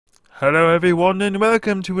Hello everyone and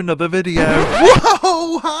welcome to another video.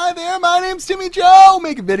 Whoa! Hi there, my name's Timmy Joe,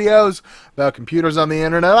 making videos about computers on the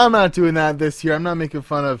internet. I'm not doing that this year. I'm not making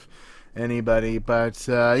fun of anybody, but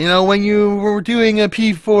you know, when you were doing a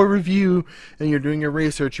P4 review and you're doing your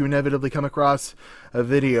research, you inevitably come across a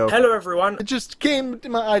video. Hello everyone. It just came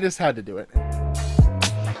to I just had to do it.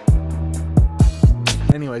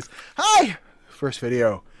 Anyways, hi! First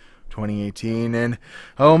video. 2018, and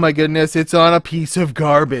oh my goodness, it's on a piece of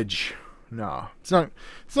garbage. No, it's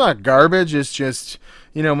not garbage. It's just,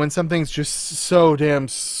 you know, when something's just so damn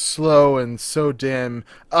slow and so damn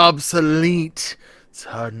obsolete, it's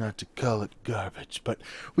hard not to call it garbage. But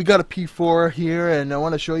we got a P4 here, and I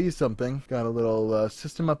want to show you something. Got a little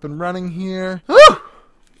system up and running here. Woo!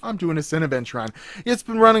 I'm doing a Cinebench run. It's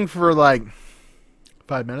been running for like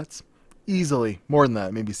 5 minutes. Easily more than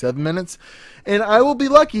that, maybe 7 minutes, and I will be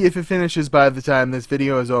lucky if it finishes by the time this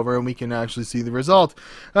video is over and we can actually see the result.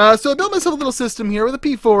 So I built myself a little system here with a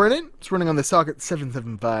P4 in it. It's running on the socket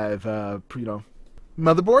 775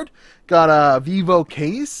 motherboard. Got a Vivo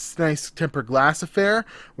case, nice tempered glass affair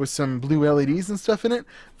with some blue LEDs and stuff in it.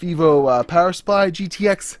 Vivo power supply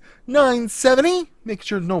GTX 970, making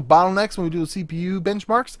sure there's no bottlenecks when we do the CPU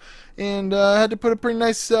benchmarks, and I had to put a pretty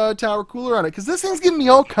nice tower cooler on it because this thing's giving me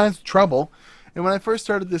all kinds of trouble. And when I first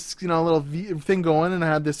started this, you know, little thing going and I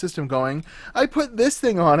had this system going, I put this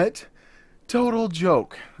thing on it. Total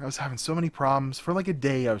joke. I was having so many problems. For like a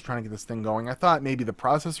day I was trying to get this thing going. I thought maybe the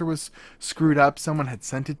processor was screwed up. Someone had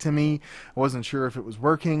sent it to me. I wasn't sure if it was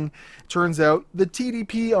working. Turns out the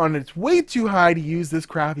TDP on it's way too high to use this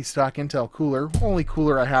crappy stock Intel cooler. Only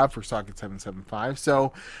cooler I have for socket 775.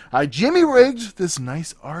 So I Jimmy rigged this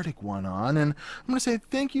nice Arctic one on, and I'm going to say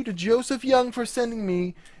thank you to Joseph Young for sending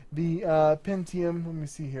me the Pentium. Let me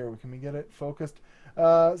see here. Can we get it focused?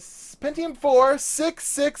 Pentium 4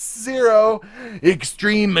 660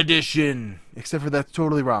 Extreme Edition. Except for that's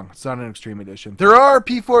totally wrong. It's not an Extreme Edition. There are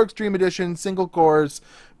P4 Extreme Edition single cores,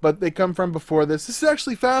 but they come from before this. This is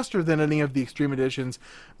actually faster than any of the Extreme Editions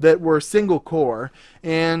that were single core.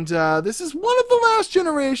 And this is one of the last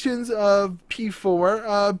generations of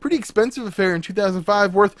P4. Pretty expensive affair in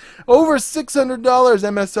 2005, worth over $600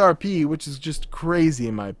 MSRP, which is just crazy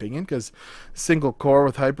in my opinion, because single core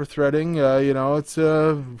with hyperthreading, you know, it's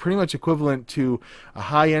pretty much equivalent to a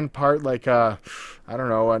high-end part like I don't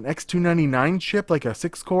know, an X299 chip, like a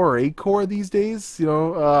 6-core or 8-core these days. You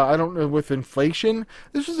know, I don't know, with inflation,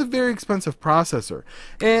 this was a very expensive processor.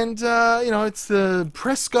 And, you know, it's the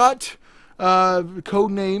Prescott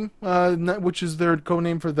code name, which is their code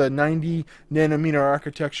name for the 90 nanometer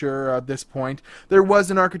architecture at this point. There was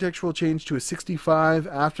an architectural change to a 65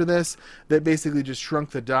 after this that basically just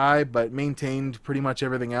shrunk the die but maintained pretty much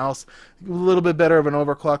everything else. A little bit better of an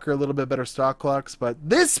overclocker, a little bit better stock clocks, but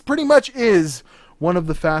this pretty much is one of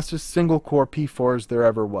the fastest single-core P4s there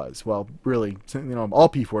ever was. Well, really, you know, all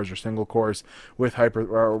P4s are single cores with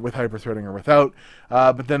hyperthreading or without.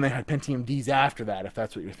 But then they had Pentium Ds after that, if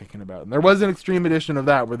that's what you're thinking about. And there was an Extreme Edition of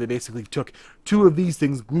that where they basically took two of these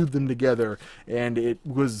things, glued them together, and it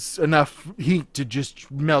was enough heat to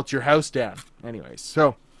just melt your house down. Anyways,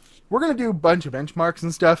 so we're going to do a bunch of benchmarks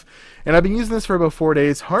and stuff. And I've been using this for about 4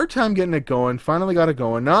 days. Hard time getting it going. Finally got it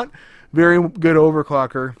going. Not very good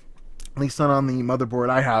overclocker. At least not on the motherboard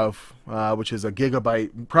I have, which is a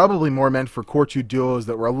Gigabyte, probably more meant for Core 2 Duos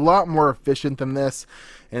that were a lot more efficient than this,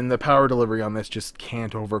 and the power delivery on this just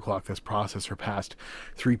can't overclock this processor past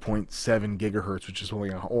 3.7 gigahertz, which is only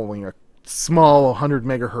a small 100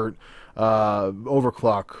 megahertz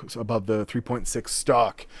overclock above the 3.6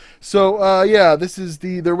 stock. So yeah, this is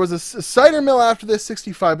there was a cider mill after this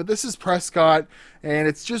 65, but this is Prescott, and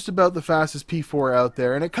it's just about the fastest P4 out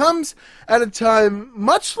there, and it comes at a time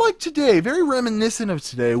much like today, very reminiscent of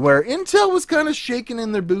today, where Intel was kind of shaking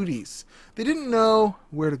in their booties. They didn't know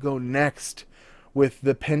where to go next with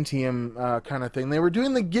the Pentium kind of thing. They were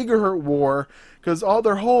doing the gigahertz war because all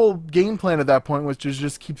their whole game plan at that point was to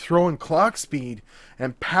just keep throwing clock speed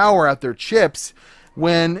and power at their chips,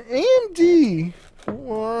 when AMD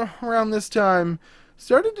around this time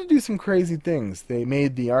started to do some crazy things. They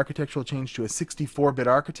made the architectural change to a 64-bit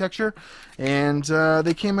architecture, and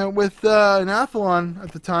they came out with an Athlon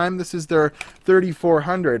at the time. This is their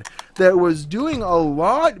 3400 that was doing a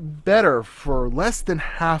lot better for less than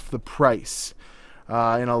half the price.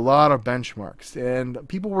 In a lot of benchmarks, and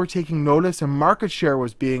people were taking notice, and market share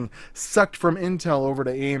was being sucked from Intel over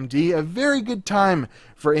to AMD. A very good time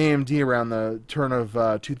for AMD around the turn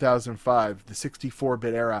of 2005, the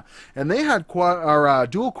 64-bit era, and they had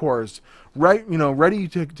dual cores ready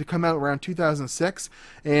to come out around 2006,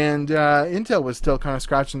 and Intel was still kind of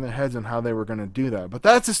scratching their heads on how they were going to do that. But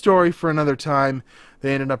that's a story for another time.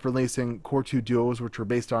 They ended up releasing Core 2 Duos, which were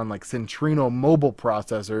based on like Centrino mobile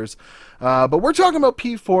processors. But we're talking about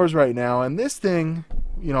P4s right now, and this thing,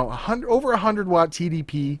 over 100 watt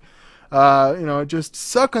TDP. Just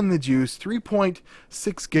suck on the juice, 3.6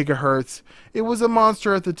 gigahertz. It was a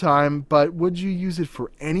monster at the time, but would you use it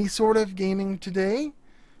for any sort of gaming today?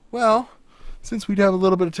 Well, since we'd have a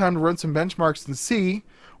little bit of time to run some benchmarks and see,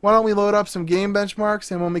 why don't we load up some game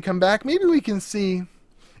benchmarks, and when we come back, maybe we can see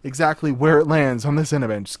exactly where it lands on this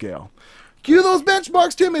Cinebench scale. Cue those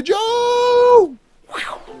benchmarks, Timmy Joe!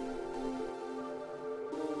 Whew.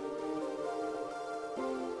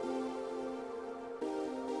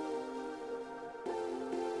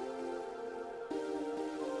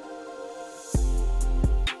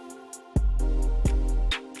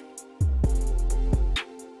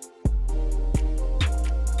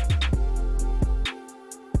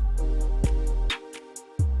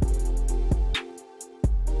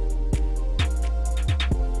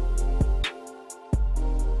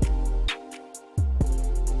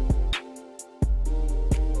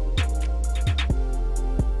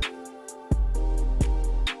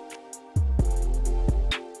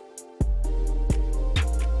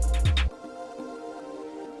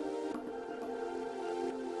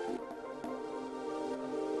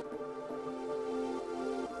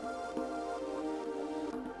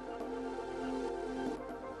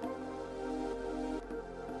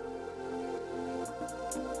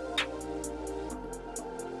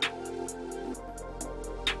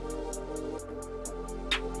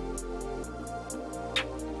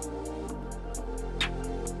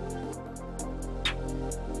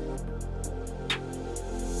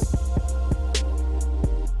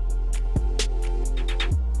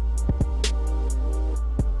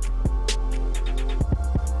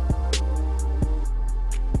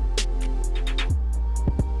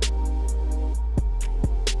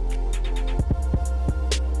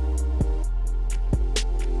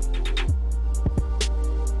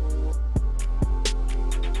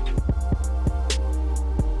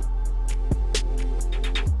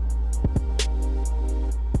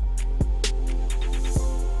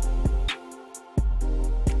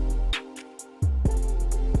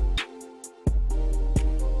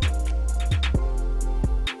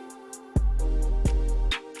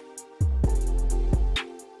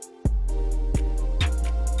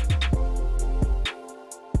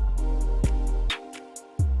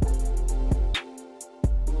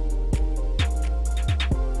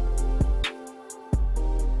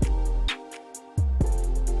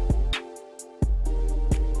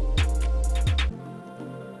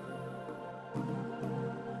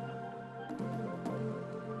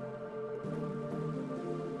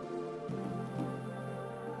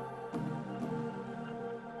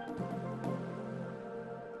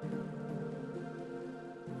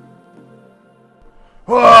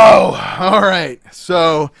 Whoa! Alright,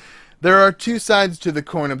 so there are two sides to the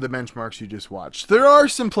coin of the benchmarks you just watched. There are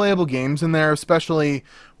some playable games in there, especially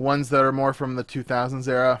ones that are more from the 2000s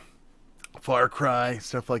era. Far Cry,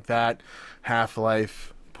 stuff like that.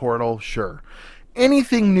 Half-Life, Portal, sure.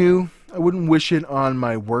 Anything new, I wouldn't wish it on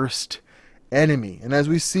my worst enemy. And as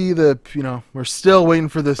we see we're still waiting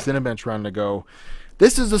for the Cinebench run to go.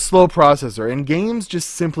 This is a slow processor, and games just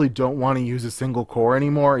simply don't want to use a single core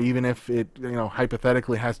anymore, even if it,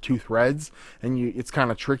 hypothetically has two threads, and it's kind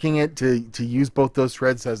of tricking it to use both those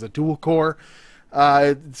threads as a dual core.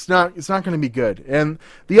 It's not going to be good. And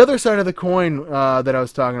the other side of the coin that I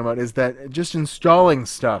was talking about is that just installing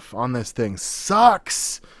stuff on this thing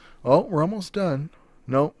sucks. Oh, we're almost done.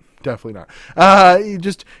 Nope. Definitely not.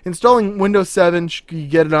 Just installing Windows 7, you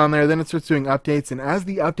get it on there, then it starts doing updates, and as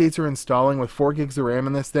the updates are installing with 4 gigs of RAM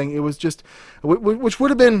in this thing, it was just, which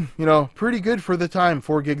would have been, pretty good for the time,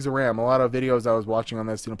 4 gigs of RAM. A lot of videos I was watching on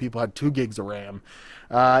this, people had 2 gigs of RAM.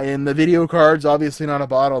 And the video cards, obviously not a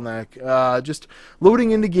bottleneck. Just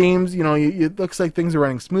loading into games, it looks like things are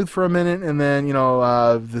running smooth for a minute, and then,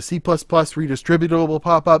 the C++ redistributable will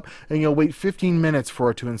pop up, and you'll wait 15 minutes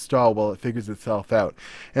for it to install while it figures itself out.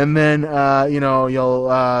 And then, you'll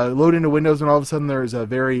load into Windows, and all of a sudden there's a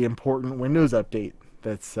very important Windows update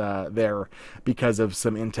that's there because of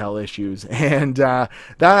some Intel issues, and that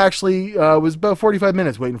actually was about 45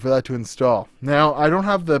 minutes waiting for that to install. Now, I don't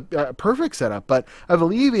have the perfect setup, but I've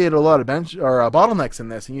alleviated a lot of bottlenecks in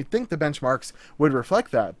this, and you'd think the benchmarks would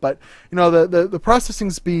reflect that, but the processing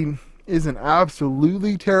speed isn't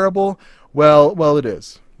absolutely terrible. Well, it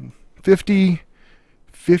is. 50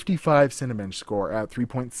 55 Cinebench score at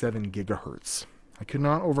 3.7 gigahertz. I could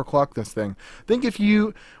not overclock this thing. I think if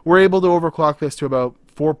you were able to overclock this to about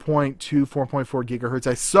 4.2, 4.4 gigahertz,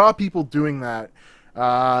 I saw people doing that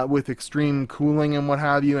with extreme cooling and what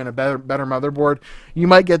have you, and a better motherboard, you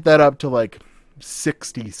might get that up to like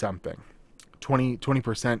 60 something.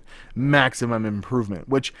 20% maximum improvement,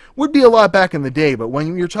 which would be a lot back in the day. But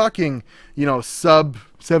when you're talking, you know, sub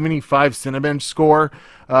 75 Cinebench score,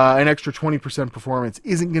 an extra 20% performance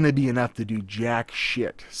isn't going to be enough to do jack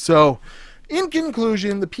shit. So, in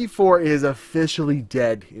conclusion, the P4 is officially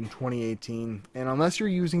dead in 2018, and unless you're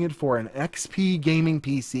using it for an XP gaming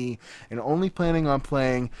PC and only planning on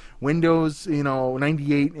playing Windows, you know,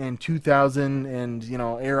 98 and 2000 and, you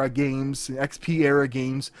know, era games, XP era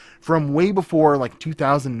games from way before like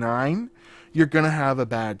 2009, you're going to have a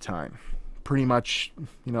bad time. Pretty much,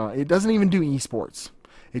 you know, it doesn't even do esports.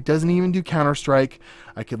 It doesn't even do Counter-Strike.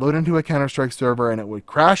 I could load into a Counter-Strike server and it would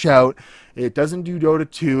crash out. It doesn't do Dota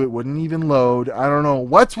 2. It wouldn't even load. I don't know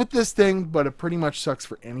what's with this thing, but it pretty much sucks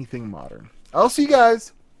for anything modern. I'll see you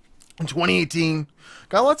guys in 2018.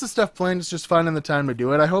 Got lots of stuff planned. It's just finding the time to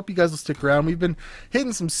do it. I hope you guys will stick around. We've been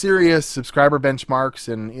hitting some serious subscriber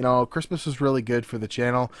benchmarks, and you know, Christmas was really good for the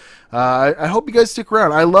channel. I hope you guys stick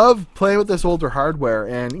around. I love playing with this older hardware,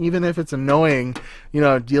 and even if it's annoying, you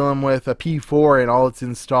know, dealing with a P4 and all its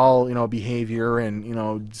install, you know, behavior, and you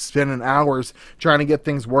know, spending hours trying to get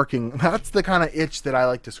things working, that's the kind of itch that I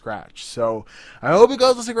like to scratch. So I hope you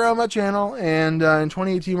guys will stick around my channel, and in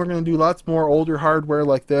 2018 we're going to do lots more older hardware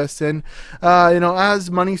like this, and you know,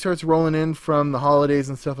 as money starts rolling in from the holidays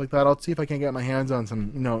and stuff like that, I'll see if I can get my hands on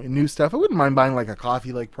some, you know, new stuff. I wouldn't mind buying like a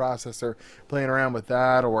Coffee Lake processor, playing around with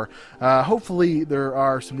that, or hopefully there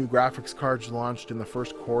are some new graphics cards launched in the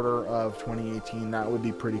first quarter of 2018. That would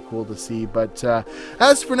be pretty cool to see. But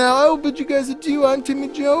as for now, I will bid you guys adieu. I'm Timmy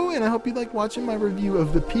Joe, and I hope you like watching my review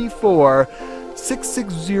of the P4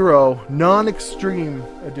 660 non-extreme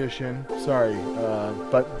edition. Sorry,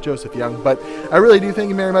 but Joseph Young. But I really do thank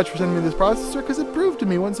you very much for sending me this processor, because it proved to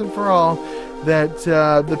me once and for all that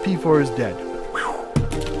the P4 is dead.